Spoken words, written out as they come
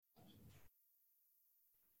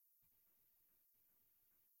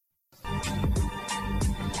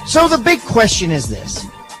So the big question is this: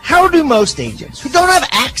 how do most agents who don't have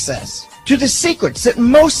access to the secrets that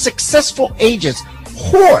most successful agents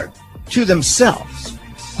hoard to themselves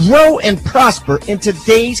grow and prosper in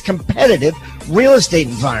today's competitive real estate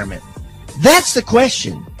environment? That's the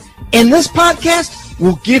question. And this podcast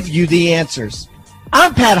will give you the answers.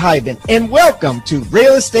 I'm Pat Hiban, and welcome to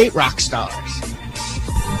Real Estate Rockstars.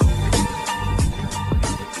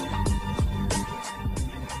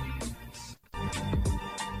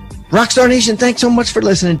 Rockstar Nation, thanks so much for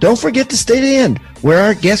listening. Don't forget to stay to the end, where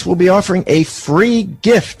our guests will be offering a free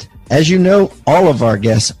gift. As you know, all of our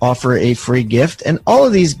guests offer a free gift, and all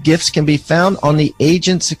of these gifts can be found on the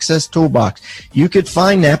Agent Success Toolbox. You could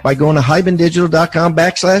find that by going to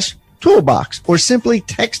hibandigital.com/toolbox or simply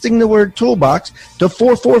texting the word toolbox to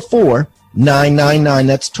 444-999.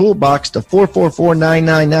 That's toolbox to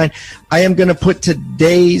 444-999. I am going to put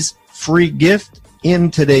today's free gift in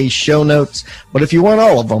today's show notes, but if you want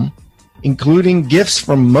all of them, including gifts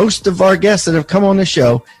from most of our guests that have come on the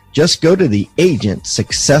show, just go to the Agent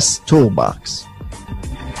Success Toolbox.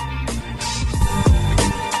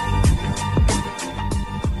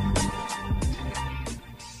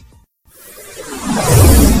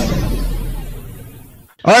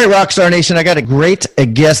 All right, Rockstar Nation, I got a great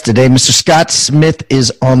guest today. Mr. Scott Smith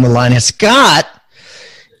is on the line. And Scott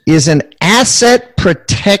is an asset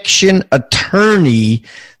protection attorney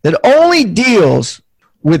that only deals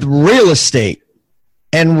with real estate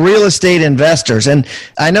and real estate investors. And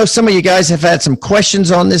I know some of you guys have had some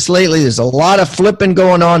questions on this lately. There's a lot of flipping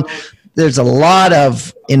going on. There's a lot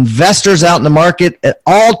of investors out in the market at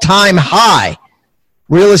all-time high.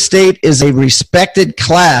 Real estate is a respected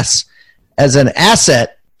class as an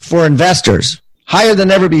asset for investors, higher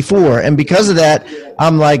than ever before. And because of that,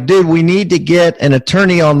 I'm like, dude, we need to get an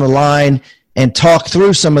attorney on the line and talk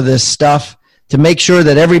through some of this stuff to make sure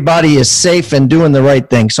that everybody is safe and doing the right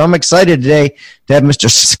thing. So I'm excited today to have Mr.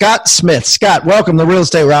 Scott Smith. Scott, welcome to Real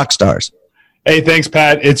Estate Rockstars. Hey, thanks,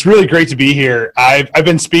 Pat. It's really great to be here. I've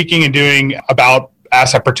been speaking and doing about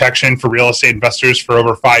asset protection for real estate investors for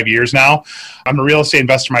over 5 years now. I'm a real estate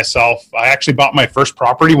investor myself. I actually bought my first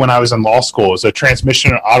property when I was in law school. It was a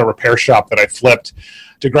transmission and auto repair shop that I flipped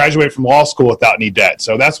to graduate from law school without any debt.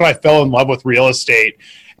 So that's when I fell in love with real estate.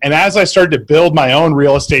 And as I started to build my own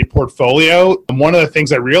real estate portfolio, one of the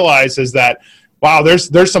things I realized is that, wow, there's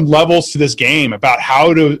some levels to this game about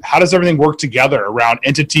how does everything work together around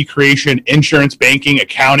entity creation, insurance, banking,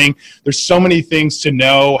 accounting. There's so many things to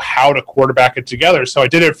know how to quarterback it together. So I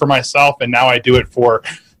did it for myself, and now I do it for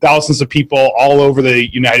thousands of people all over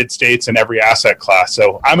the United States and every asset class.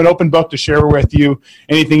 So I'm an open book to share with you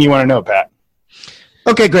anything you want to know, Pat.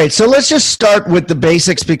 Okay, great. So let's just start with the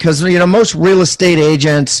basics because, you know, most real estate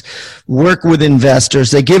agents work with investors.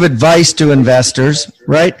 They give advice to investors,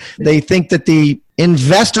 right? They think that the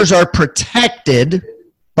investors are protected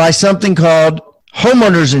by something called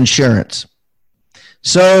homeowners insurance.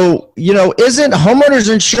 So, you know, isn't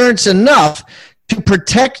homeowners insurance enough to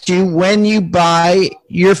protect you when you buy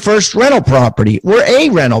your first rental property or a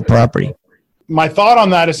rental property? My thought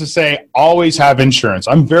on that is to say, always have insurance.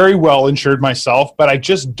 I'm very well insured myself, but I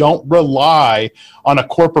just don't rely on a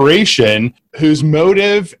corporation whose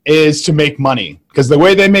motive is to make money. Because the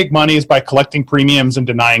way they make money is by collecting premiums and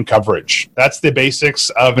denying coverage. That's the basics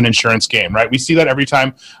of an insurance game, right? We see that every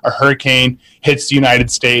time a hurricane hits the United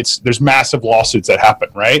States, there's massive lawsuits that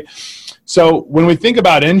happen, right? So when we think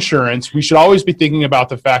about insurance, we should always be thinking about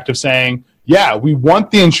the fact of saying, yeah, we want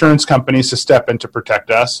the insurance companies to step in to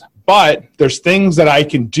protect us, but there's things that I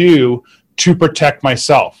can do to protect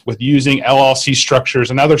myself with using LLC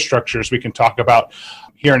structures and other structures we can talk about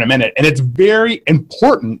here in a minute. And it's very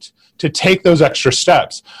important to take those extra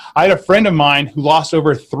steps. I had a friend of mine who lost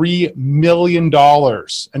over $3 million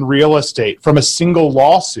in real estate from a single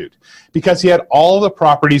lawsuit because he had all the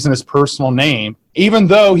properties in his personal name, even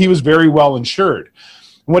though he was very well insured.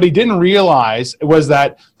 What he didn't realize was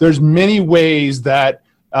that there's many ways that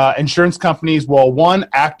insurance companies will, one,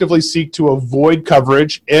 actively seek to avoid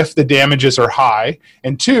coverage if the damages are high,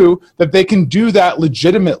 and two, that they can do that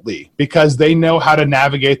legitimately because they know how to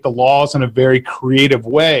navigate the laws in a very creative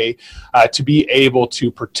way to be able to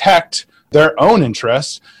protect their own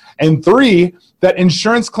interests, and three, that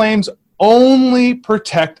insurance claims only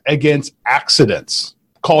protect against accidents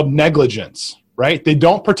called negligence. Right? They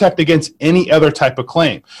don't protect against any other type of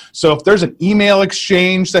claim. So if there's an email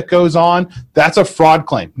exchange that goes on, that's a fraud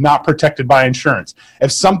claim, not protected by insurance.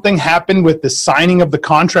 If something happened with the signing of the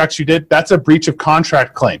contracts you did, that's a breach of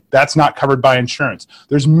contract claim. That's not covered by insurance.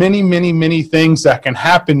 There's many, many, many things that can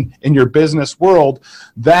happen in your business world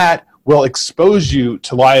that will expose you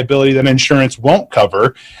to liability that insurance won't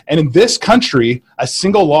cover. And in this country, a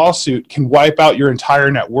single lawsuit can wipe out your entire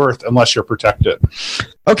net worth unless you're protected.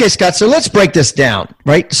 Okay, Scott, so let's break this down,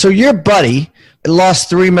 right? So your buddy lost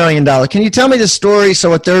 $3 million. Can you tell me the story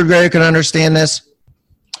so a third grader can understand this?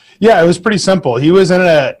 Yeah, it was pretty simple. He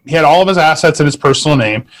had all of his assets in his personal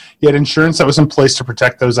name. He had insurance that was in place to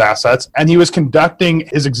protect those assets, and he was conducting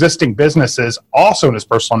his existing businesses also in his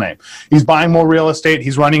personal name. He's buying more real estate.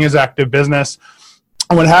 He's running his active business.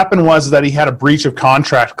 And what happened was that he had a breach of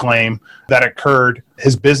contract claim that occurred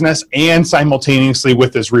his business and simultaneously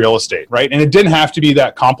with his real estate, right? And it didn't have to be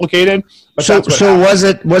that complicated. But so was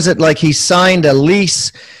it like he signed a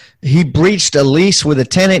lease? He breached a lease with a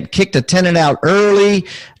tenant, kicked a tenant out early.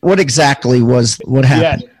 What exactly was what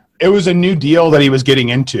happened? Yeah, it was a new deal that he was getting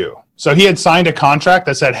into. So he had signed a contract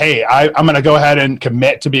that said, hey, I'm going to go ahead and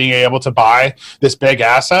commit to being able to buy this big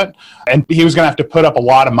asset. And he was going to have to put up a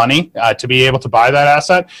lot of money to be able to buy that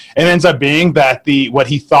asset. It ends up being that what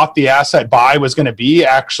he thought the asset buy was going to be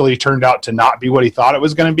actually turned out to not be what he thought it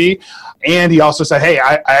was going to be. And he also said, hey,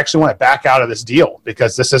 I actually want to back out of this deal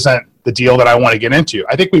because this isn't the deal that I want to get into.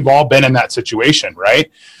 I think we've all been in that situation, right?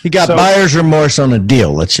 He got buyer's remorse on a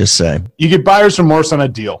deal, let's just say. You get buyer's remorse on a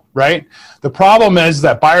deal, right? The problem is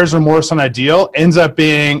that buyer's remorse on a deal ends up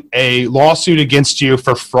being a lawsuit against you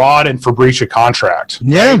for fraud and for breach of contract.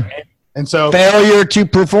 Yeah. Right? And so failure to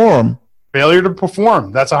perform. Failure to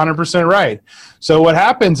perform. That's 100% right. So what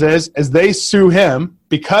happens is they sue him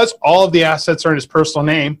because all of the assets are in his personal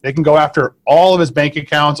name. They can go after all of his bank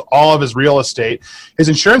accounts, all of his real estate. His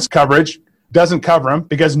insurance coverage doesn't cover him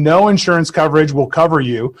because no insurance coverage will cover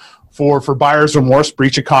you for buyer's remorse,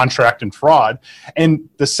 breach of contract, and fraud. And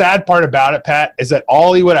the sad part about it, Pat, is that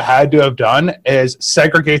all he would have had to have done is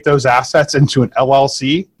segregate those assets into an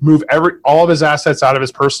LLC, move all of his assets out of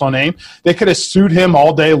his personal name. They could have sued him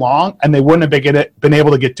all day long, and they wouldn't have been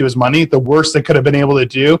able to get to his money. The worst they could have been able to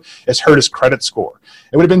do is hurt his credit score.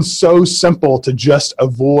 It would have been so simple to just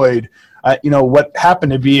avoid what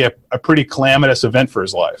happened to be a pretty calamitous event for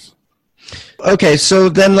his life. Okay, so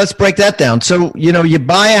then let's break that down. So, you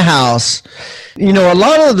buy a house. A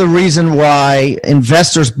lot of the reason why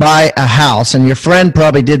investors buy a house, and your friend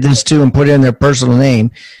probably did this too and put it in their personal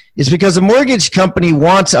name, is because a mortgage company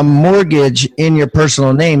wants a mortgage in your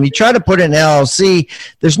personal name. You try to put it in LLC,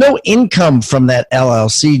 there's no income from that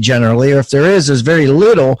LLC generally, or if there is, there's very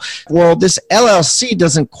little. Well, this LLC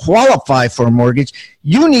doesn't qualify for a mortgage.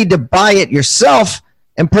 You need to buy it yourself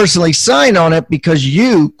and personally sign on it because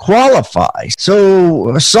you qualify.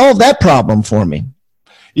 So solve that problem for me.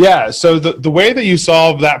 Yeah, so the way that you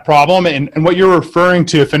solve that problem and what you're referring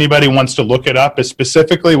to, if anybody wants to look it up, is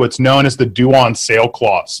specifically what's known as the due on sale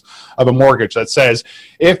clause of a mortgage that says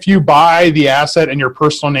if you buy the asset in your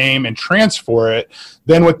personal name and transfer it,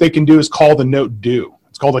 then what they can do is call the note due.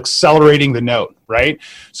 It's called accelerating the note, right?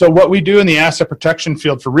 So what we do in the asset protection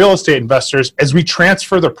field for real estate investors is we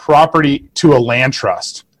transfer the property to a land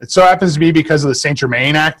trust. It so happens to be because of the St.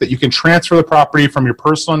 Germain Act that you can transfer the property from your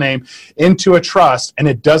personal name into a trust, and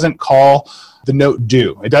it doesn't call the note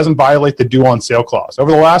due. It doesn't violate the due on sale clause.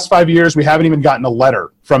 Over the last 5 years, we haven't even gotten a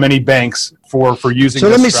letter from any banks for using So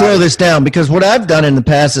let me slow this down, because what I've done in the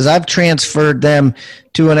past is I've transferred them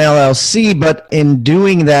to an LLC, but in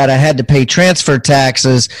doing that, I had to pay transfer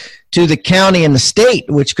taxes to the county and the state,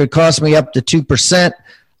 which could cost me up to 2%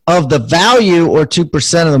 of the value or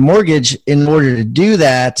 2% of the mortgage in order to do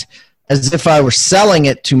that, as if I were selling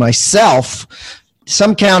it to myself.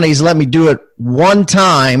 Some counties let me do it one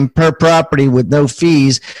time per property with no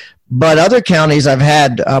fees, but other counties I've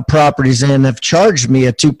had properties in have charged me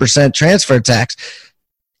a 2% transfer tax,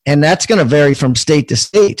 and that's going to vary from state to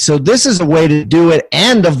state. So this is a way to do it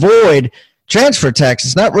and avoid transfer tax.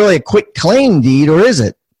 It's not really a quick claim deed, or is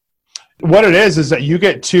it? What it is that you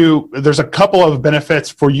get to, there's a couple of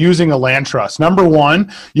benefits for using a land trust. Number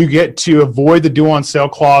one, you get to avoid the due on sale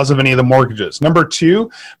clause of any of the mortgages. Number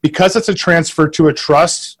two, because it's a transfer to a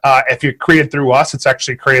trust, if you create it through us, it's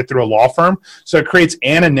actually created through a law firm. So it creates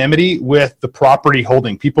anonymity with the property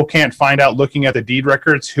holding. People can't find out looking at the deed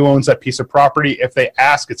records who owns that piece of property. If they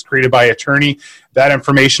ask, it's created by attorney. That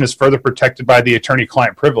information is further protected by the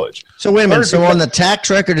attorney-client privilege. So wait a minute. So on the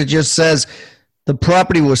tax record, it just says the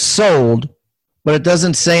property was sold, but it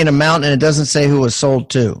doesn't say an amount and it doesn't say who it was sold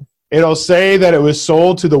to. It'll say that it was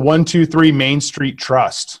sold to the 123 Main Street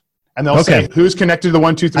Trust. And they'll say who's connected to the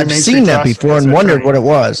 123 Main Street Trust. I've seen that before and wondered what it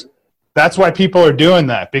was. That's why people are doing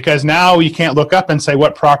that, because now you can't look up and say,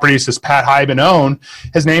 what properties does Pat Hyben own?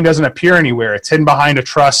 His name doesn't appear anywhere. It's hidden behind a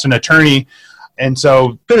trust and attorney. And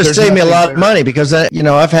so could have saved me a lot of money, because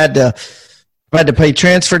I've had to I've had to pay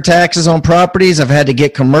transfer taxes on properties. I've had to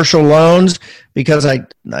get commercial loans because I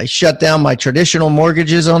shut down my traditional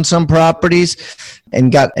mortgages on some properties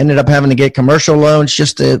and ended up having to get commercial loans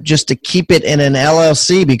just to keep it in an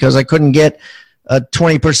LLC because I couldn't get a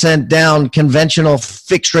 20% down conventional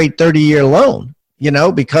fixed rate 30-year loan,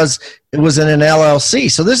 because it was in an LLC.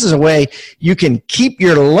 So this is a way you can keep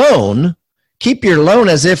your loan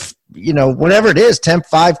as if, whatever it is, 10,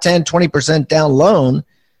 5, 10, 20% down loan,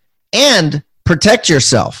 and protect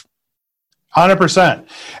yourself. 100%.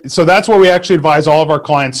 So that's what we actually advise all of our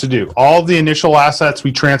clients to do. All of the initial assets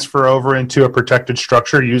we transfer over into a protected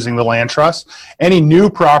structure using the land trust. Any new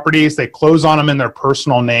properties, they close on them in their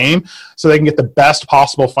personal name so they can get the best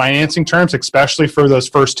possible financing terms, especially for those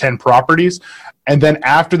first 10 properties. And then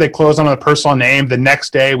after they close on a personal name, the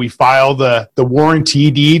next day we file the warranty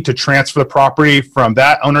deed to transfer the property from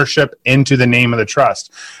that ownership into the name of the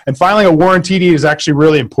trust. And filing a warranty deed is actually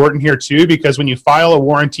really important here too, because when you file a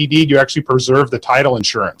warranty deed, you actually preserve the title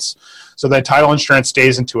insurance. So that title insurance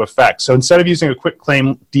stays into effect. So instead of using a quick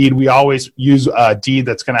claim deed, we always use a deed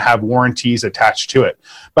that's going to have warranties attached to it.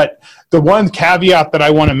 But the one caveat that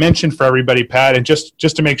I want to mention for everybody, Pat, and just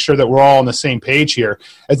to make sure that we're all on the same page here,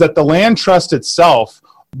 is that the land trust itself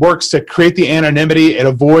works to create the anonymity. It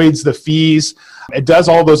avoids the fees. It does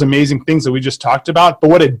all those amazing things that we just talked about.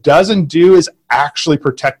 But what it doesn't do is actually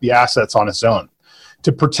protect the assets on its own.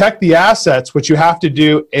 To protect the assets, what you have to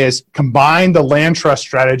do is combine the land trust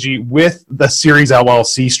strategy with the Series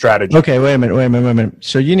LLC strategy. Okay, wait a minute.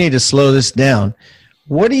 So you need to slow this down.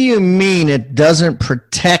 What do you mean it doesn't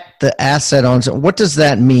protect the asset on? What does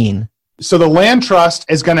that mean? So the land trust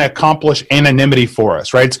is going to accomplish anonymity for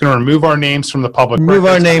us, right? It's going to remove our names from the public records. Remove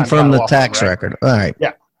our name from the tax record. All right.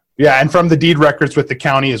 Yeah, and from the deed records with the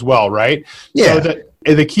county as well, right? Yeah. So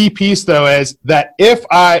the key piece, though, is that if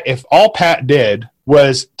all Pat did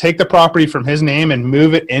was take the property from his name and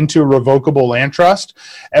move it into a revocable land trust,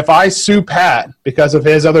 if I sue Pat because of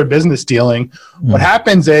his other business dealing, what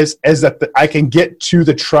happens is that I can get to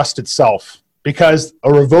the trust itself, because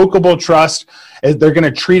a revocable trust, they're going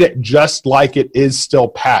to treat it just like it is still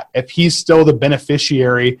Pat, if he's still the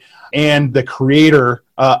beneficiary and the creator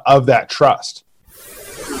of that trust.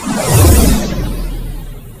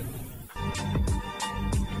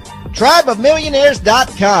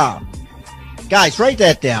 Tribeofmillionaires.com. Guys, write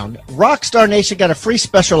that down. Rockstar Nation got a free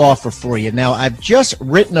special offer for you. Now, I've just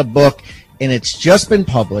written a book, and it's just been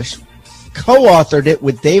published. Co-authored it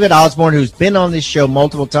with David Osborne, who's been on this show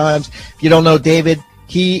multiple times. If you don't know David,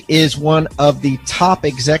 he is one of the top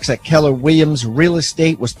execs at Keller Williams Real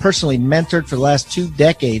Estate, was personally mentored for the last 2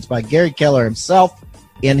 decades by Gary Keller himself,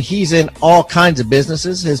 and he's in all kinds of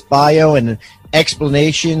businesses. His bio and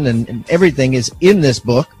explanation and everything is in this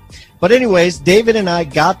book. But anyways, David and I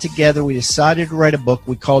got together. We decided to write a book.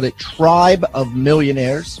 We called it Tribe of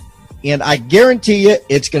Millionaires. And I guarantee you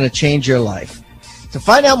it's going to change your life. To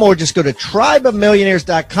find out more, just go to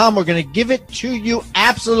tribeofmillionaires.com. We're going to give it to you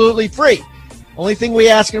absolutely free. Only thing we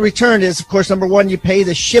ask in return is, of course, number one, you pay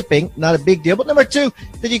the shipping. Not a big deal. But number two,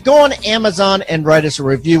 that you go on Amazon and write us a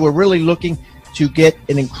review. We're really looking to get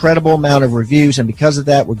an incredible amount of reviews. And because of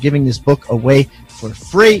that, we're giving this book away for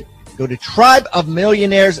free. Go to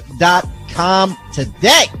tribeofmillionaires.com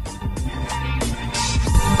today.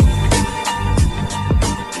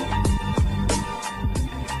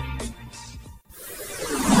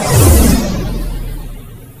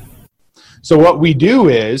 So what we do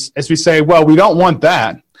is we say, well, we don't want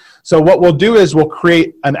that. So what we'll do is we'll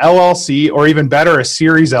create an LLC, or even better, a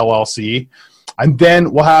Series LLC, and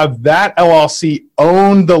then we'll have that LLC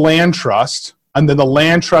own the land trust, and then the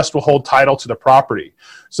land trust will hold title to the property.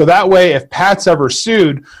 So that way, if Pat's ever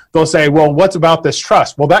sued, they'll say, well, what's about this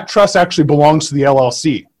trust? Well, that trust actually belongs to the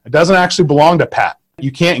LLC. It doesn't actually belong to Pat.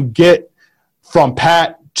 You can't get from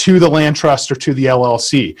Pat to the land trust or to the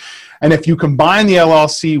LLC. And if you combine the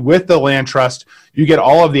LLC with the land trust, you get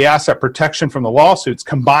all of the asset protection from the lawsuits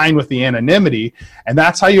combined with the anonymity. And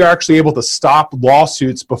that's how you're actually able to stop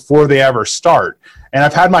lawsuits before they ever start. And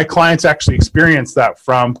I've had my clients actually experience that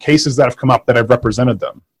from cases that have come up that I've represented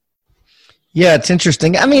them. Yeah, it's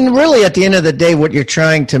interesting. I mean, really, at the end of the day, what you're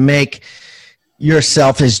trying to make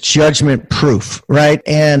yourself is judgment proof, right?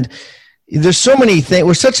 And there's so many things.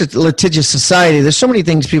 We're such a litigious society. There's so many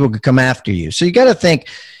things people could come after you. So you got to think,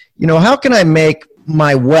 how can I make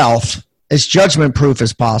my wealth as judgment proof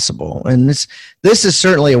as possible? And this is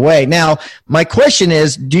certainly a way. Now, my question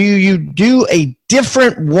is, do you do a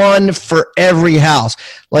different one for every house?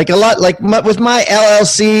 Like with my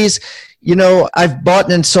LLCs, I've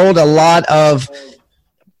bought and sold a lot of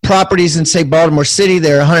properties in, say, Baltimore City.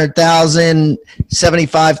 They're 100,000,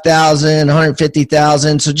 75,000,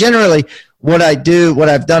 150,000. So generally, what I've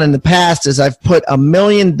done in the past is I've put $1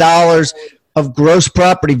 million of gross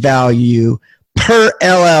property value per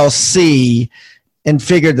LLC and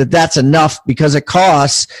figured that that's enough because it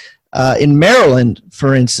costs, in Maryland,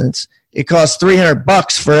 for instance, it costs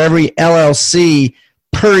 $300 for every LLC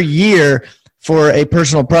per year for a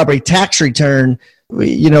personal property tax return. 10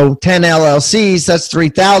 LLCs, that's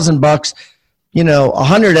 $3,000.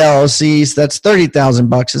 100 LLCs, that's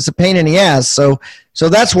 $30,000. It's a pain in the ass. So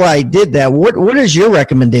that's why I did that. What is your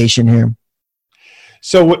recommendation here?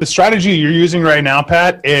 So what the strategy you're using right now,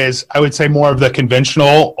 Pat, is I would say more of the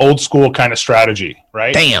conventional, old school kind of strategy,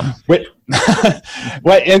 right? Damn. And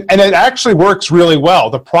it actually works really well.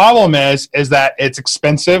 The problem is that it's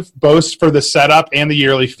expensive, both for the setup and the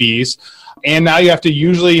yearly fees. And now you have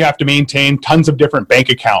to maintain tons of different bank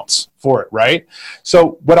accounts for it, right?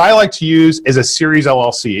 So what I like to use is a series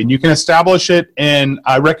LLC, and you can establish it in,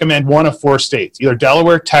 I recommend one of 4 states, either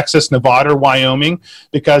Delaware, Texas, Nevada, or Wyoming,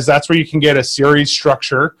 because that's where you can get a series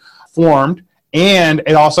structure formed. And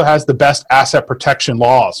it also has the best asset protection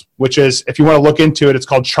laws, which is, if you want to look into it, it's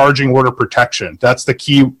called charging order protection. That's the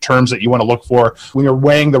key terms that you want to look for when you're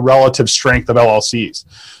weighing the relative strength of LLCs.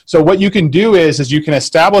 So what you can do is you can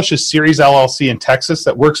establish a series LLC in Texas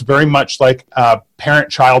that works very much like a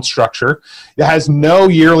parent-child structure. It has no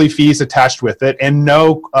yearly fees attached with it and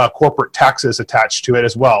no corporate taxes attached to it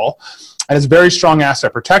as well. And it's very strong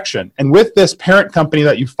asset protection. And with this parent company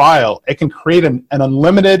that you file, it can create an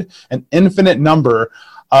unlimited and infinite number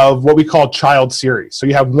of what we call child series. So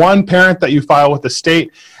you have one parent that you file with the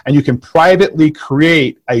state, and you can privately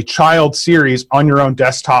create a child series on your own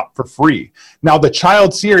desktop for free. Now, the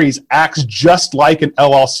child series acts just like an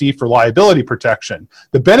LLC for liability protection.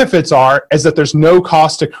 The benefits is that there's no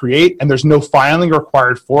cost to create, and there's no filing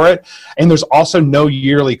required for it, and there's also no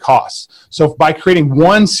yearly costs. So by creating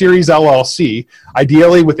one series LLC,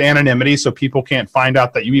 ideally with anonymity so people can't find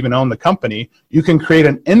out that you even own the company, you can create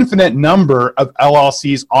an infinite number of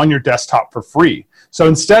LLCs on your desktop for free. So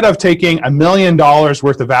instead of taking $1 million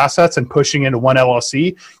worth of assets and pushing into one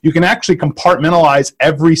LLC, you can actually compartmentalize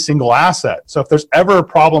every single asset. So if there's ever a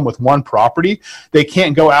problem with one property, they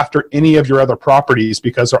can't go after any of your other properties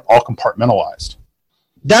because they're all compartmentalized.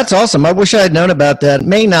 That's awesome. I wish I had known about that. It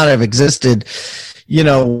may not have existed.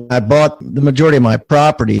 I bought the majority of my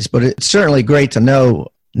properties, but it's certainly great to know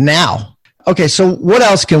now. Okay, so what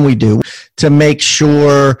else can we do to make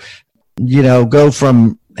sure, go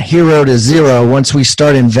from hero to zero once we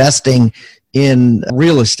start investing in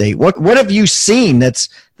real estate? What have you seen that's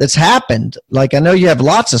happened? Like, I know you have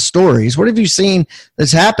lots of stories. What have you seen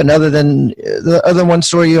that's happened other than the other one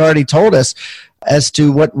story you already told us as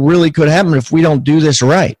to what really could happen if we don't do this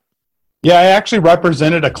right? Yeah, I actually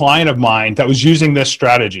represented a client of mine that was using this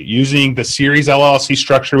strategy, using the series LLC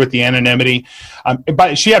structure with the anonymity.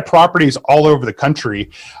 But she had properties all over the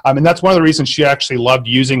country. And that's one of the reasons she actually loved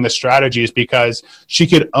using the strategy, is because she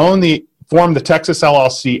could form the Texas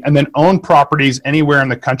LLC and then own properties anywhere in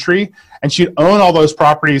the country. And she'd own all those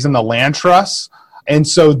properties in the land trusts. And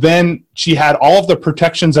so then she had all of the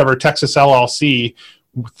protections of her Texas LLC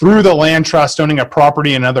through the land trust owning a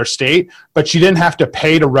property in another state, but she didn't have to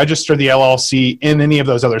pay to register the LLC in any of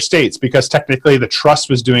those other states because technically the trust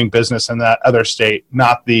was doing business in that other state,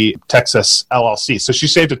 not the Texas LLC. So she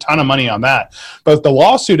saved a ton of money on that. But the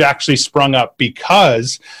lawsuit actually sprung up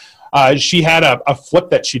because she had a flip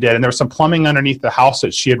that she did, and there was some plumbing underneath the house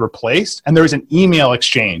that she had replaced, and there was an email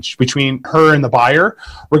exchange between her and the buyer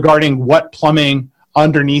regarding what plumbing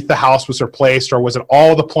underneath the house was replaced, or was it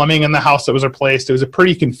all the plumbing in the house that was replaced? It was a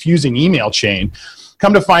pretty confusing email chain.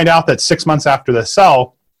 Come to find out that 6 months after the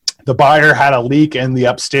sale, the buyer had a leak in the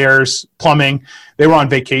upstairs plumbing. They were on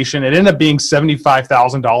vacation. It ended up being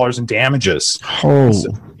 $75,000 in damages. Oh.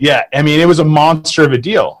 So, yeah, I mean, it was a monster of a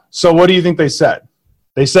deal. So what do you think they said?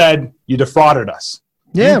 They said, you defrauded us.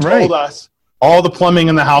 Yeah, you right. told us all the plumbing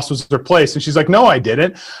in the house was replaced. And she's like, no, I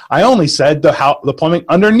didn't. I only said the plumbing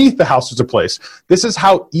underneath the house was replaced. This is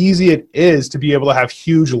how easy it is to be able to have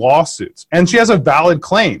huge lawsuits. And she has a valid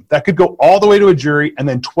claim that could go all the way to a jury, and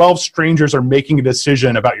then 12 strangers are making a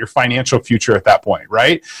decision about your financial future at that point,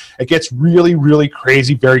 right? It gets really, really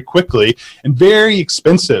crazy very quickly and very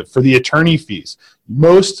expensive for the attorney fees.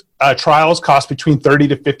 Most trials cost between $30,000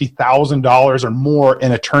 to $50,000 or more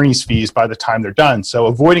in attorney's fees by the time they're done. So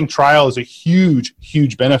avoiding trial is a huge,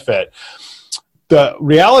 huge benefit. The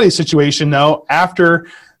reality situation, though, after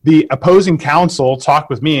the opposing counsel talked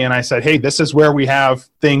with me and I said, hey, this is where we have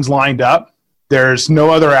things lined up. There's no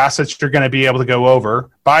other assets you're going to be able to go over.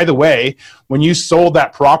 By the way, when you sold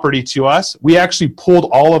that property to us, we actually pulled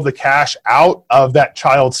all of the cash out of that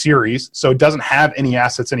child series, so it doesn't have any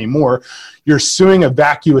assets anymore. You're suing a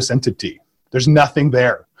vacuous entity. There's nothing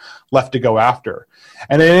there left to go after.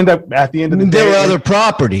 And it ended up at the end of the day. There were other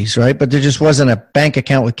properties, right? But there just wasn't a bank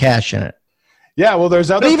account with cash in it. Yeah, well, there's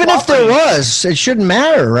other. But even if there was, it shouldn't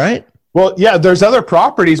matter, right? Well, yeah, there's other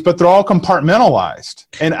properties, but they're all compartmentalized.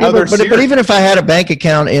 And but even if I had a bank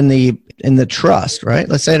account in the trust, right?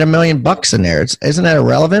 Let's say I had $1 million in there. Isn't that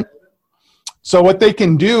irrelevant? So what they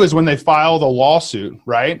can do is when they file the lawsuit,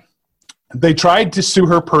 right? They tried to sue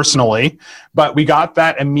her personally, but we got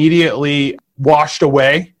that immediately washed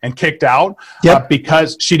away and kicked out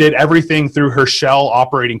because she did everything through her shell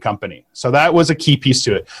operating company. So that was a key piece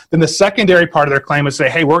to it. Then the secondary part of their claim was say,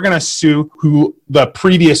 hey, we're going to sue the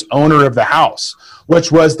previous owner of the house,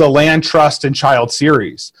 which was the Land Trust and Child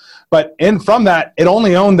Series. But from that, it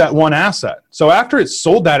only owned that one asset. So after it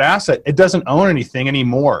sold that asset, it doesn't own anything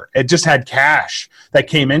anymore. It just had cash that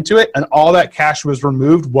came into it, and all that cash was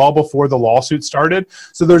removed well before the lawsuit started.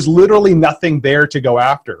 So there's literally nothing there to go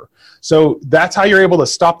after. So that's how you're able to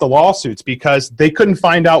stop the lawsuits, because they couldn't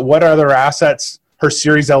find out what other assets her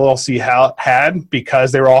Series LLC had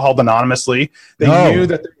because they were all held anonymously. They knew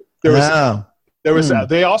that there was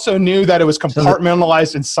they also knew that it was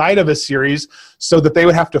compartmentalized inside of a series, so that they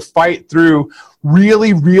would have to fight through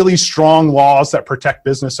really, really strong laws that protect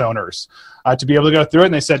business owners to be able to go through it.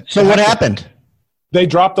 And they said, so what happened? They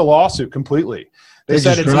dropped the lawsuit completely. They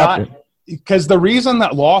said it's not, because the reason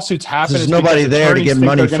that lawsuits happen is nobody there to get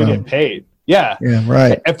money from. They're going to get paid. Yeah,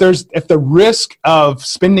 right. If the risk of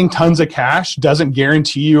spending tons of cash doesn't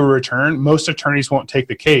guarantee you a return, most attorneys won't take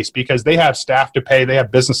the case because they have staff to pay, they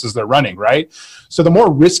have businesses they're running, right? So the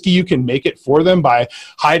more risky you can make it for them by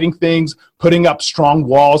hiding things, putting up strong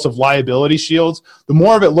walls of liability shields, the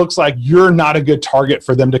more of it looks like you're not a good target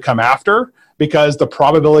for them to come after, because the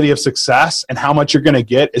probability of success and how much you're going to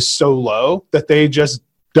get is so low that they just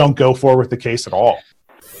don't go forward with the case at all.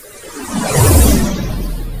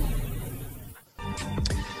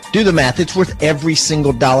 Do the math. It's worth every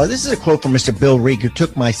single dollar. This is a quote from Mr. Bill Reek, who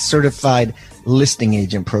took my certified listing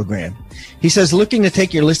agent program. He says, looking to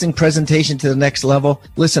take your listing presentation to the next level?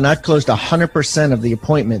 Listen, I've closed 100% of the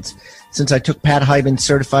appointments since I took Pat Hyben's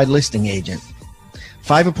certified listing agent.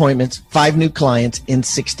 5 appointments, 5 new clients in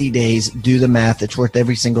 60 days. Do the math. It's worth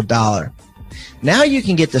every single dollar. Now you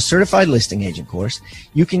can get the certified listing agent course.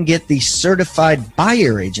 You can get the certified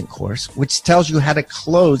buyer agent course, which tells you how to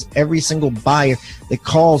close every single buyer that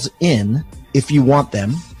calls in if you want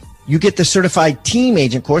them. You get the certified team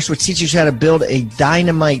agent course, which teaches you how to build a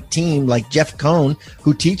dynamite team, like Jeff Cohn,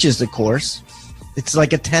 who teaches the course. It's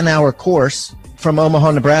like a 10-hour course from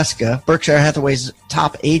Omaha, Nebraska, Berkshire Hathaway's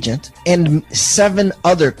top agent, and 7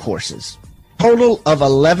 other courses. Total of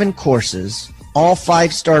 11 courses, all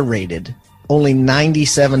 5-star rated. Only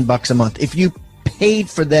 $97 a month. If you paid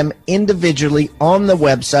for them individually on the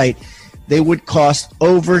website, they would cost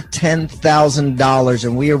over $10,000.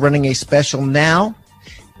 And we are running a special now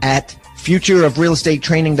at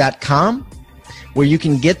futureofrealestatetraining.com, where you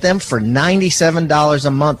can get them for $97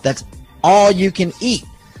 a month. That's all you can eat.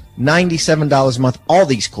 $97 a month, all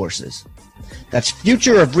these courses. That's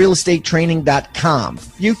futureofrealestatetraining.com.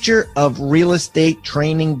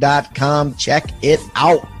 Futureofrealestatetraining.com. Check it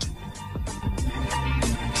out.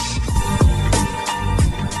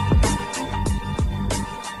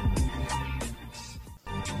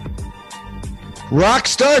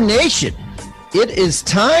 Rockstar Nation, it is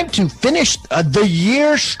time to finish the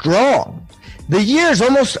year strong. The year's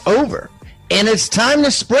almost over, and it's time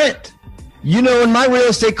to sprint. You know, in my real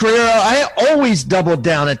estate career, I always doubled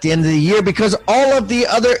down at the end of the year because all of the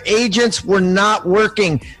other agents were not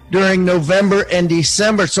working during November and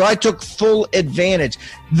December, so I took full advantage.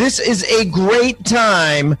 This is a great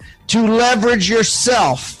time to leverage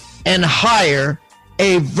yourself and hire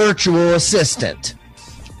a virtual assistant.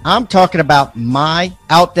 I'm talking about My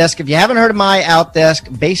Outdesk. If you haven't heard of My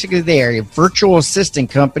Outdesk, basically they're a virtual assistant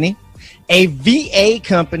company, a VA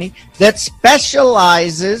company that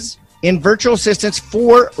specializes in virtual assistants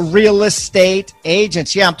for real estate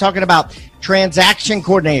agents. Yeah, I'm talking about transaction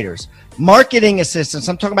coordinators, marketing assistants.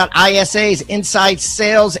 I'm talking about ISAs, inside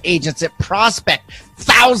sales agents that prospect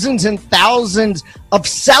thousands and thousands of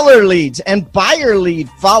seller leads and buyer lead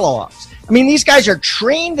follow-ups. I mean, these guys are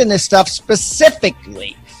trained in this stuff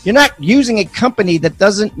specifically. You're not using a company that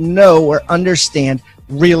doesn't know or understand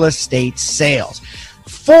real estate sales.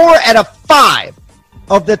 4 out of 5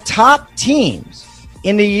 of the top teams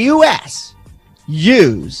in the U.S.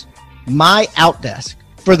 use My Outdesk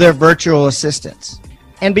for their virtual assistants.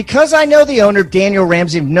 And because I know the owner, Daniel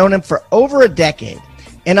Ramsey, I've known him for over a decade,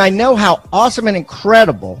 and I know how awesome and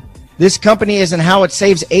incredible this company is and how it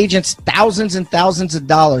saves agents thousands and thousands of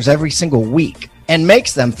dollars every single week and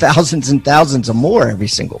makes them thousands and thousands of more every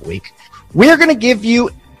single week. we're going to give you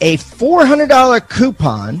a $400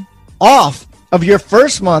 coupon off of your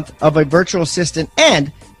first month of a virtual assistant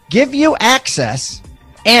and give you access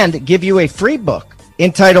and give you a free book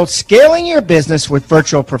entitled Scaling Your Business with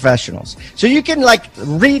Virtual Professionals. So you can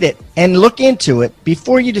read it and look into it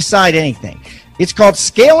before you decide anything. It's called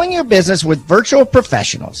Scaling Your Business with Virtual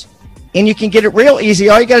Professionals. And you can get it real easy.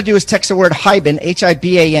 All you got to do is text the word HIBAN,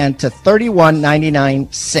 H-I-B-A-N, to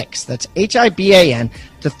 31996. That's H-I-B-A-N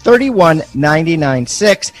to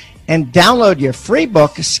 31996. And download your free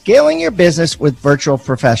book, Scaling Your Business with Virtual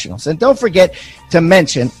Professionals. And don't forget to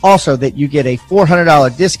mention also that you get a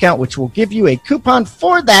 $400 discount, which will give you a coupon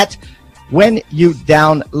for that when you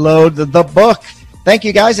download the book. Thank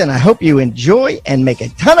you, guys, and I hope you enjoy and make a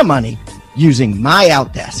ton of money using My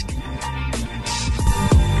Outdesk.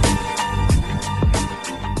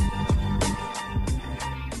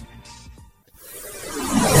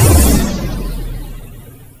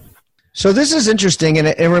 So this is interesting, and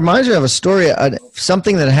it reminds me of a story,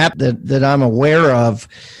 something that happened that I'm aware of,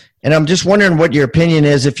 and I'm just wondering what your opinion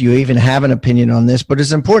is, if you even have an opinion on this, but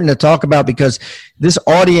it's important to talk about because this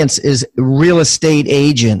audience is real estate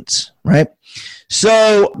agents, right?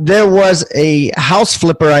 So there was a house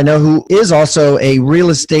flipper I know who is also a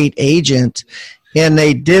real estate agent, and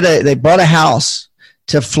they bought a house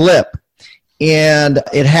to flip, and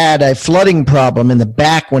it had a flooding problem in the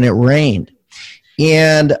back when it rained.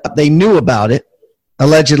 And they knew about it,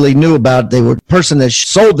 allegedly knew about it. The person that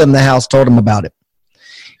sold them the house told them about it.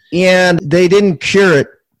 And they didn't cure it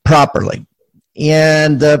properly.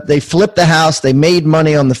 And they flipped the house. They made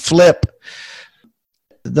money on the flip.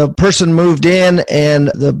 The person moved in and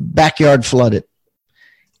the backyard flooded.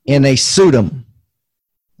 And they sued them,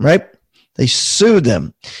 right? They sued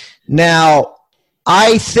them. Now,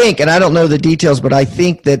 I think, and I don't know the details, but I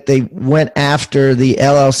think that they went after the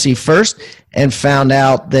LLC first and found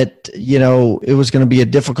out that, it was going to be a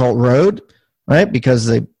difficult road, right? Because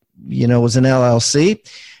it was an LLC.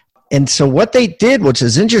 And so what they did, which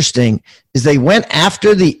is interesting, is they went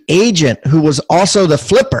after the agent who was also the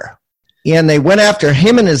flipper. And they went after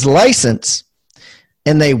him and his license,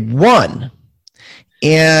 and they won.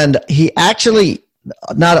 And he actually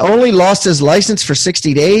not only lost his license for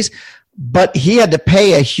 60 days, but he had to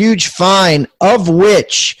pay a huge fine, of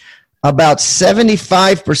which about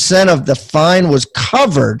 75% of the fine was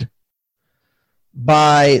covered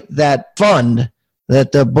by that fund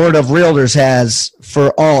that the Board of Realtors has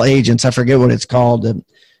for all agents. I forget what it's called. And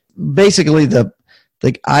basically, the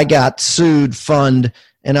I got sued fund,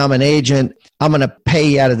 and I'm an agent. I'm going to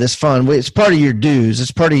pay out of this fund. It's part of your dues.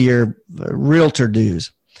 It's part of your realtor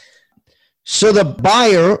dues. So the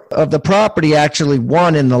buyer of the property actually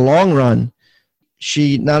won in the long run.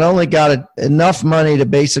 She not only got enough money to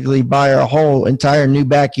basically buy her a whole entire new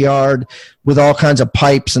backyard with all kinds of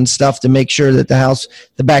pipes and stuff to make sure that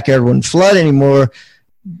the backyard wouldn't flood anymore,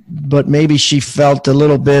 but maybe she felt a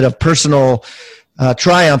little bit of personal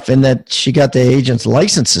triumph in that she got the agent's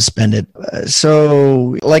license suspended.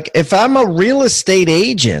 So, if I'm a real estate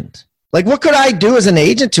agent, what could I do as an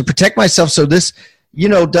agent to protect myself so this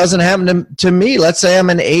doesn't happen to me? Let's say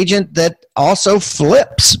I'm an agent that also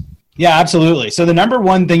flips. Yeah, absolutely. So the number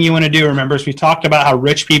one thing you want to do, remember, is we talked about how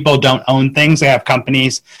rich people don't own things. They have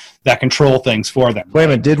companies that control things for them. Wait a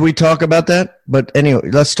minute. Did we talk about that? But anyway,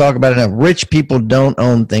 let's talk about it now. Rich people don't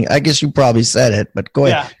own things. I guess you probably said it, but go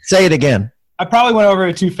ahead. Yeah. Say it again. I probably went over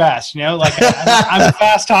it too fast. I'm a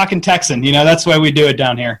fast talking Texan. That's the way we do it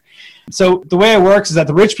down here. So the way it works is that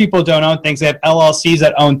the rich people don't own things. They have LLCs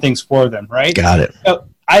that own things for them, right? Got it. So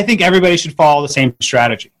I think everybody should follow the same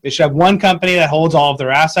strategy. They should have one company that holds all of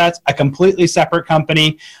their assets, a completely separate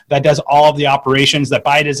company that does all of the operations, that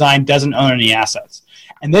by design doesn't own any assets.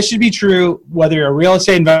 And this should be true whether you're a real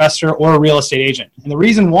estate investor or a real estate agent. And the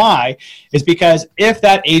reason why is because if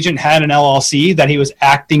that agent had an LLC that he was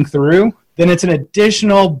acting through, then it's an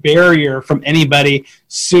additional barrier from anybody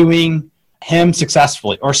suing him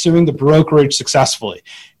successfully or suing the brokerage successfully.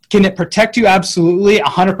 Can it protect you? Absolutely.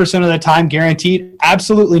 100% of the time guaranteed?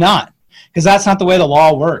 Absolutely not. Because that's not the way the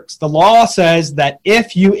law works. The law says that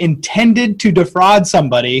if you intended to defraud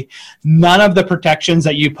somebody, none of the protections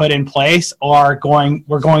that you put in place we're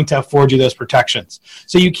going to afford you those protections.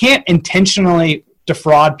 So you can't intentionally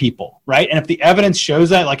defraud people, right? And if the evidence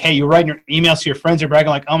shows that, hey, you're writing your emails to your friends, you're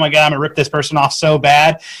bragging oh my God, I'm gonna rip this person off so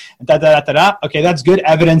bad, okay, that's good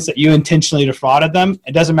evidence that you intentionally defrauded them.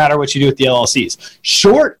 It doesn't matter what you do with the LLCs.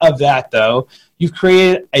 Short of that, though, you've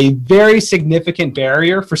created a very significant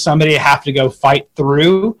barrier for somebody to have to go fight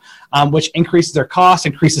through, which increases their costs,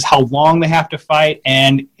 increases how long they have to fight.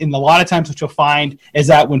 And in a lot of times what you'll find is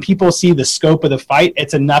that when people see the scope of the fight,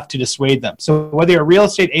 it's enough to dissuade them. So whether you're a real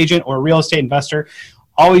estate agent or a real estate investor,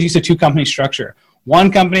 always use a two-company structure.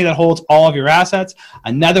 One company that holds all of your assets,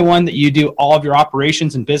 another one that you do all of your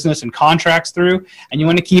operations and business and contracts through, and you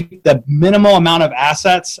want to keep the minimal amount of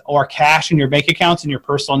assets or cash in your bank accounts in your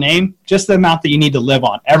personal name, just the amount that you need to live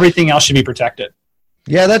on. Everything else should be protected.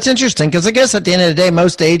 Yeah, that's interesting because I guess at the end of the day,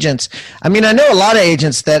 most agents, I mean, I know a lot of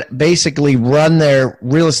agents that basically run their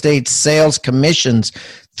real estate sales commissions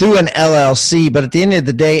through an LLC, but at the end of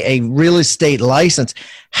the day, a real estate license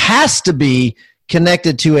has to be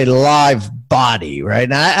connected to a live body, right?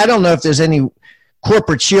 Now, I don't know if there's any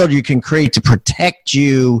corporate shield you can create to protect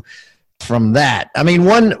you from that. I mean,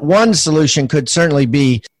 one solution could certainly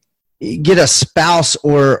be get a spouse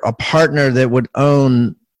or a partner that would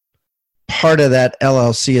own part of that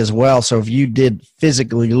LLC as well. So if you did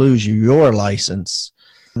physically lose your license,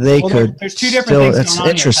 they could. There's two different things. That's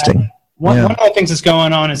interesting. One of the things that's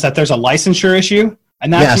going on is that there's a licensure issue.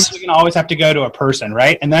 And that's usually going to always have to go to a person,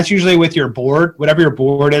 right? And that's usually with your board, whatever your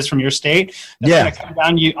board is from your state. That's going to come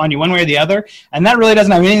down on you one way or the other. And that really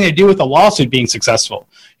doesn't have anything to do with the lawsuit being successful.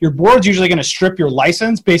 Your board's usually going to strip your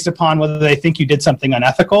license based upon whether they think you did something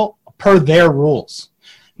unethical per their rules.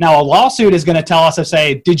 Now, a lawsuit is going to tell us to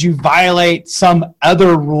say, did you violate some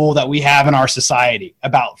other rule that we have in our society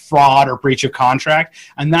about fraud or breach of contract?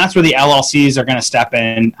 And that's where the LLCs are going to step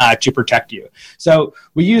in to protect you. So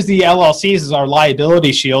we use the LLCs as our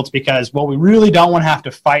liability shields because, well, we really don't want to have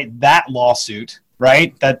to fight that lawsuit,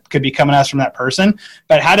 right? That could be coming at us from that person.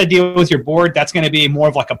 But how to deal with your board, that's going to be more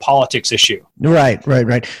of like a politics issue.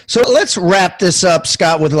 Right. So let's wrap this up,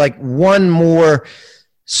 Scott, with like one more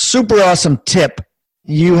super awesome tip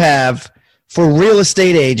you have for real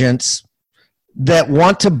estate agents that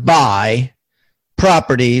want to buy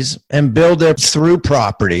properties and build through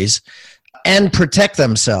properties and protect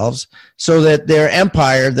themselves so that their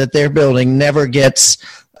empire that they're building never gets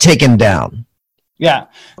taken down. Yeah.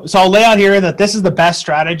 So I'll lay out here that this is the best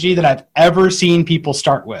strategy that I've ever seen people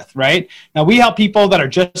start with, right? Now, we help people that are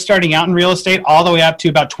just starting out in real estate all the way up to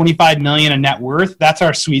about 25 million in net worth. That's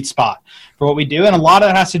our sweet spot for what we do. And a lot of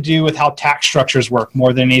that has to do with how tax structures work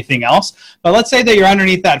more than anything else. But let's say that you're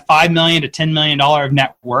underneath that $5 million to $10 million of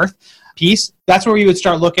net worth piece. That's where you would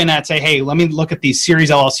start looking at, say, hey, let me look at these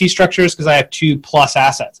series LLC structures because I have 2+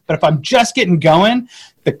 assets. But if I'm just getting going,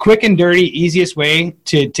 the quick and dirty, easiest way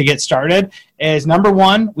to get started is, number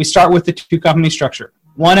one, we start with the two-company structure.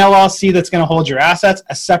 One LLC that's going to hold your assets,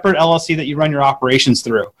 a separate LLC that you run your operations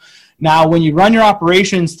through. Now, when you run your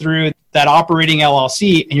operations through that operating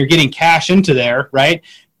LLC and you're getting cash into there, right,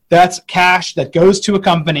 that's cash that goes to a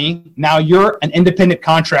company. Now you're an independent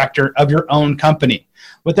contractor of your own company.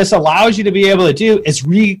 What this allows you to be able to do is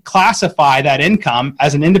reclassify that income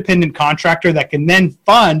as an independent contractor that can then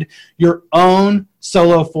fund your own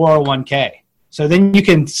solo 401k. So then you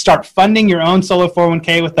can start funding your own solo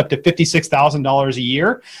 401k with up to $56,000 a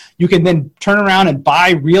year. You can then turn around and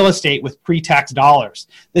buy real estate with pre-tax dollars.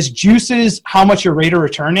 This juices how much your rate of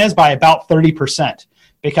return is by about 30%.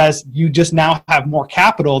 Because you just now have more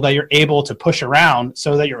capital that you're able to push around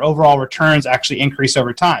so that your overall returns actually increase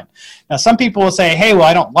over time. Now, some people will say, hey, well,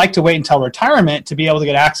 I don't like to wait until retirement to be able to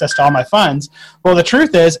get access to all my funds. Well, the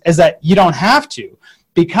truth is that you don't have to,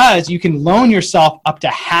 because you can loan yourself up to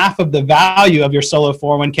half of the value of your solo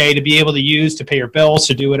 401k to be able to use to pay your bills,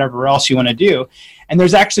 to do whatever else you want to do. And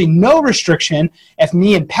there's actually no restriction if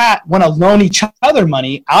me and Pat want to loan each other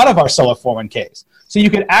money out of our solo 401ks. So you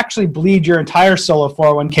could actually bleed your entire solo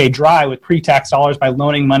 401k dry with pre-tax dollars by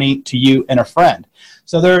loaning money to you and a friend.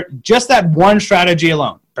 So they're just that one strategy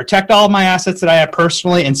alone. Protect all of my assets that I have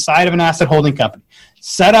personally inside of an asset holding company.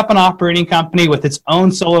 Set up an operating company with its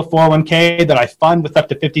own solo 401k that I fund with up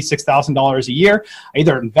to $56,000 a year. I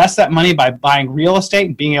either invest that money by buying real estate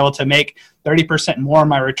and being able to make 30% more of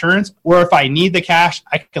my returns, or if I need the cash,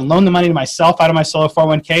 I can loan the money to myself out of my solo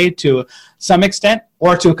 401k to some extent,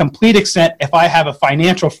 or to a complete extent if I have a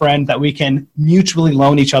financial friend that we can mutually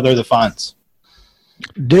loan each other the funds.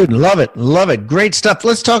 Dude, love it. Great stuff.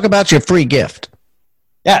 Let's talk about your free gift.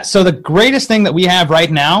 Yeah, so the greatest thing that we have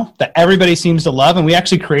right now that everybody seems to love, and we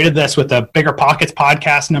actually created this with the Bigger Pockets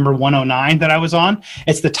podcast number 109 that I was on,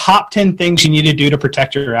 it's the top 10 things you need to do to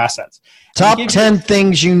protect your assets. Top 10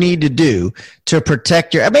 things you need to do to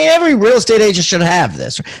protect your, I mean, every real estate agent should have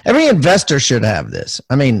this. Every investor should have this.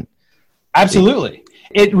 I mean, absolutely.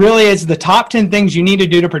 It really is the top 10 things you need to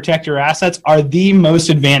do to protect your assets are the most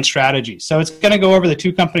advanced strategies. So it's going to go over the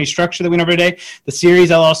two-company structure that we went over today, the Series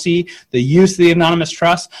LLC, the use of the anonymous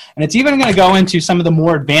trust, and it's even going to go into some of the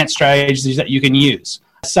more advanced strategies that you can use,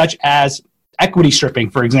 such as equity stripping,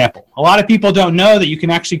 for example. A lot of people don't know that you can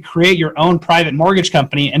actually create your own private mortgage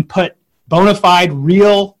company and put bona fide,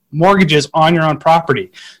 real mortgages on your own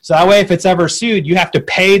property. So that way, if it's ever sued, you have to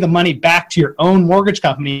pay the money back to your own mortgage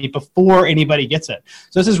company before anybody gets it.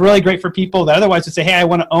 So this is really great for people that otherwise would say, hey, I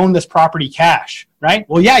want to own this property cash, right?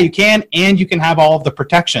 Well, yeah, you can, and you can have all of the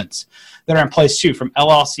protections that are in place too from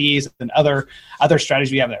LLCs and other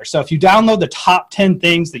strategies we have there. So if you download the top 10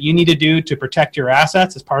 things that you need to do to protect your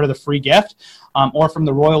assets as part of the free gift, or from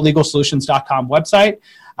the royallegalsolutions.com website,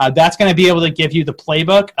 that's going to be able to give you the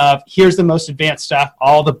playbook of here's the most advanced stuff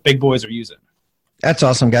all the big boys are using. That's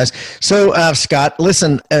awesome, guys. So, Scott,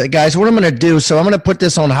 listen, guys, what I'm going to do, so I'm going to put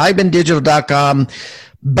this on hibandigital.com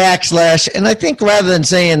 / and I think rather than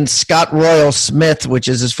saying Scott Royal Smith, which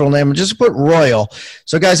is his full name, just put Royal.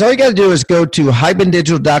 So, guys, all you got to do is go to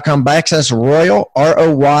hibandigital.com / Royal,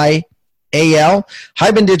 ROYAL,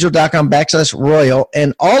 hibandigital.com / Royal,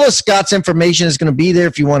 and all of Scott's information is going to be there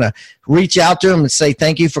if you want to reach out to him and say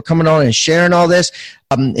thank you for coming on and sharing all this.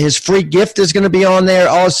 His free gift is going to be on there.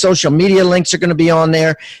 All his social media links are going to be on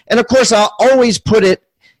there. And, of course, I'll always put it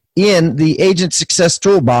in the Agent Success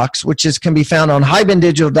Toolbox, which can be found on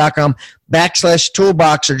hibandigital.com /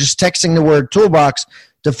 toolbox, or just texting the word toolbox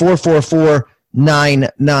to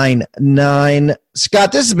 444-999.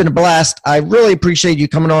 Scott, this has been a blast. I really appreciate you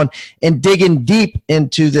coming on and digging deep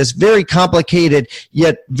into this very complicated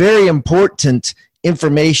yet very important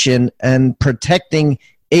information and protecting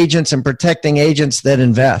agents that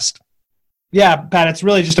invest. Yeah, Pat, it's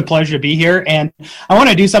really just a pleasure to be here. And I want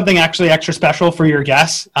to do something actually extra special for your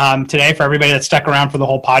guests today, for everybody that stuck around for the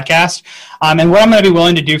whole podcast. And what I'm going to be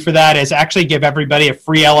willing to do for that is actually give everybody a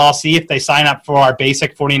free LLC if they sign up for our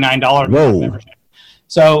basic $49 membership.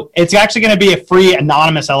 So it's actually going to be a free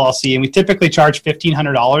anonymous LLC, and we typically charge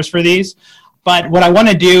 $1,500 for these. But what I want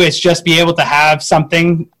to do is just be able to have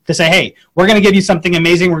something to say, hey, we're going to give you something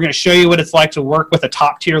amazing. We're going to show you what it's like to work with a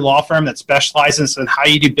top-tier law firm that specializes in how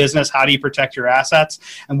you do business, how do you protect your assets,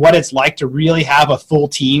 and what it's like to really have a full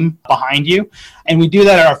team behind you. And we do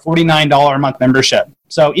that at our $49 a month membership.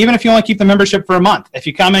 So even if you only keep the membership for a month, if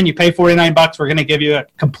you come in, you pay $49, we're going to give you a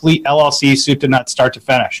complete LLC soup to nuts, start to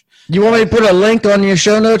finish. You want me to put a link on your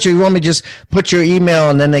show notes, or you want me to just put your email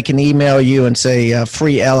and then they can email you and say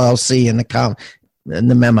free LLC in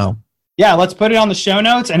the memo? Yeah, let's put it on the show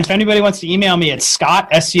notes. And if anybody wants to email me, it's Scott,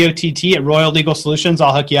 SCOTT, at Royal Legal Solutions.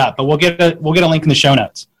 I'll hook you up. But we'll get a link in the show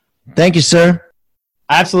notes. Thank you, sir.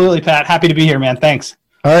 Absolutely, Pat. Happy to be here, man. Thanks.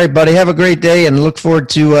 All right, buddy. Have a great day and look forward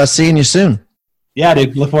to seeing you soon. Yeah,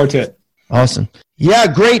 dude. Look forward to it. Awesome. Yeah,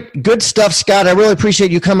 great. Good stuff, Scott. I really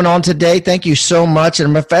appreciate you coming on today. Thank you so much.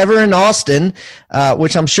 And if ever in Austin,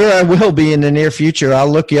 which I'm sure I will be in the near future,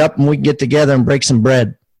 I'll look you up and we can get together and break some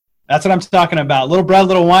bread. That's what I'm talking about. Little bread,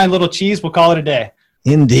 little wine, little cheese. We'll call it a day.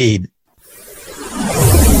 Indeed.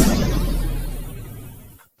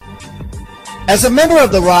 As a member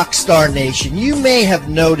of the Rockstar Nation, you may have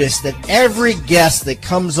noticed that every guest that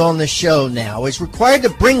comes on the show now is required to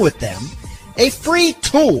bring with them a free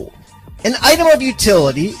tool, an item of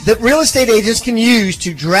utility that real estate agents can use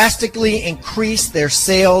to drastically increase their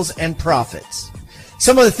sales and profits.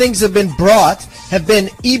 Some of the things that have been brought have been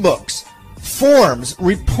ebooks, forms,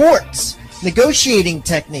 reports, negotiating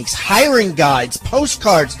techniques, hiring guides,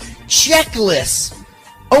 postcards, checklists,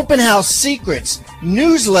 open house secrets,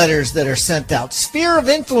 newsletters that are sent out, sphere of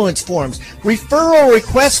influence forms, referral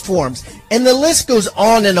request forms, and the list goes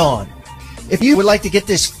on and on. If you would like to get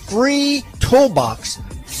this free toolbox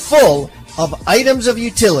full of items of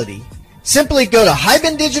utility, simply go to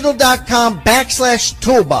hibandigital.com /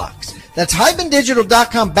 toolbox. That's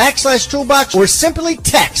hibandigital.com / toolbox, or simply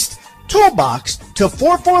text toolbox to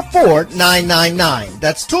 444-999.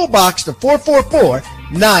 That's toolbox to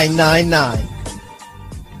 444-999.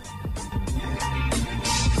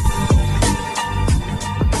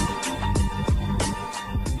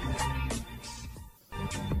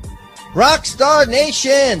 Rockstar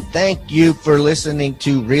Nation, thank you for listening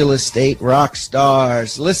to Real Estate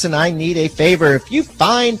Rockstars. Listen, I need a favor. If you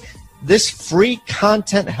find this free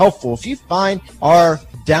content helpful, if you find our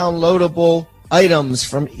downloadable items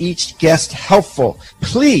from each guest helpful,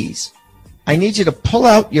 please, I need you to pull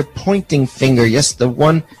out your pointing finger, yes, the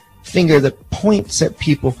one finger that points at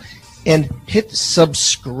people, and hit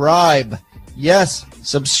subscribe. Yes,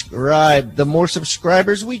 subscribe. The more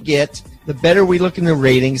subscribers we get, the better we look in the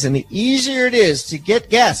ratings and the easier it is to get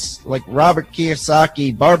guests like Robert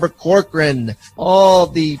Kiyosaki, Barbara Corcoran, all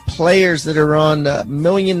the players that are on $1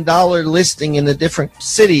 million listing in the different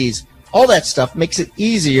cities. All that stuff makes it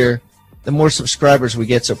easier the more subscribers we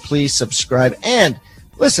get. So please subscribe. And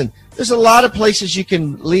listen, there's a lot of places you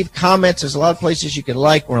can leave comments. There's a lot of places you can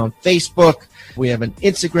like. We're on Facebook. We have an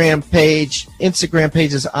Instagram page. Instagram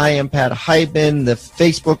page is I am Pat Hiban. The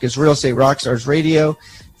Facebook is Real Estate Rockstars Radio.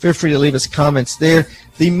 Feel free to leave us comments there.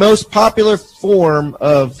 The most popular form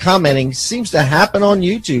of commenting seems to happen on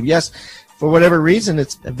YouTube. Yes, for whatever reason,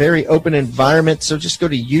 it's a very open environment. So just go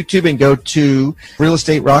to YouTube and go to Real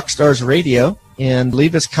Estate Rockstars Radio and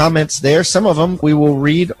leave us comments there. Some of them we will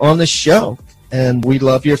read on the show. And we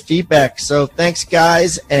love your feedback. So thanks,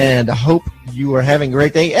 guys, and I hope you are having a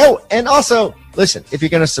great day. Oh, and also, listen, if you're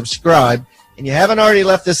going to subscribe and you haven't already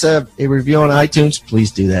left us a review on iTunes, please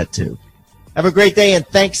do that too. Have a great day, and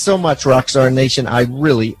thanks so much, Rockstar Nation. I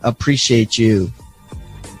really appreciate you.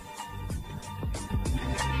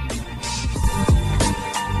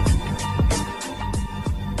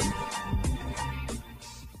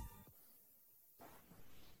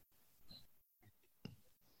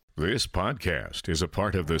 This podcast is a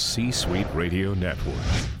part of the C-Suite Radio Network.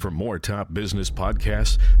 For more top business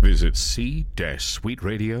podcasts, visit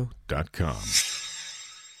c-suiteradio.com.